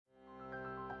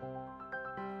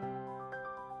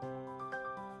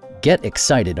Get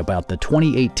excited about the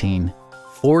 2018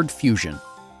 Ford Fusion.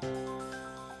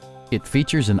 It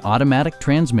features an automatic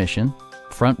transmission,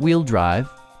 front-wheel drive,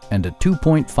 and a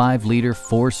 2.5-liter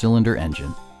four-cylinder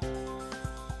engine.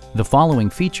 The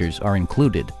following features are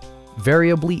included: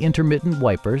 variably intermittent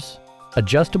wipers,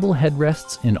 adjustable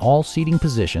headrests in all seating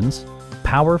positions,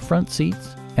 power front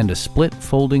seats, and a split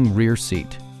folding rear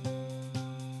seat.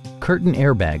 Curtain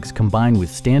airbags combine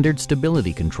with standard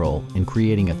stability control in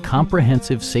creating a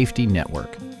comprehensive safety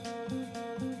network.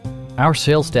 Our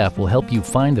sales staff will help you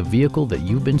find the vehicle that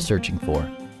you've been searching for.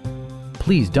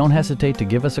 Please don't hesitate to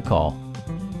give us a call.